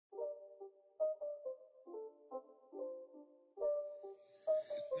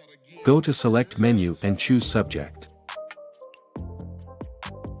Go to Select Menu and choose Subject.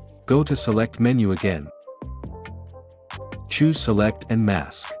 Go to Select Menu again. Choose Select and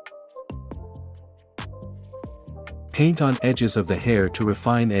Mask. Paint on edges of the hair to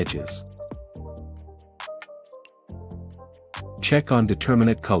refine edges. Check on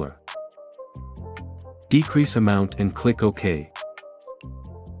Determinate Color. Decrease amount and click OK.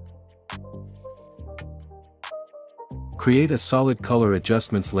 Create a solid color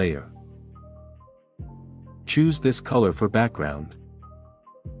adjustments layer. Choose this color for background.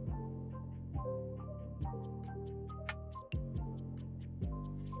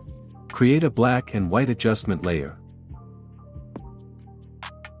 Create a black and white adjustment layer.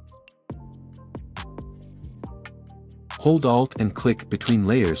 Hold Alt and click between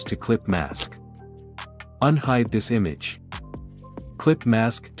layers to clip mask. Unhide this image. Clip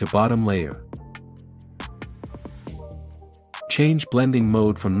mask to bottom layer. Change blending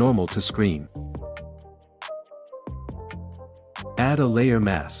mode from normal to screen. Add a layer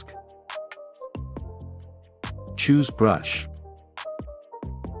mask. Choose brush.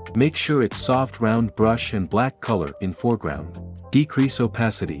 Make sure it's soft round brush and black color in foreground. Decrease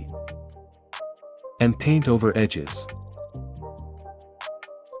opacity. And paint over edges.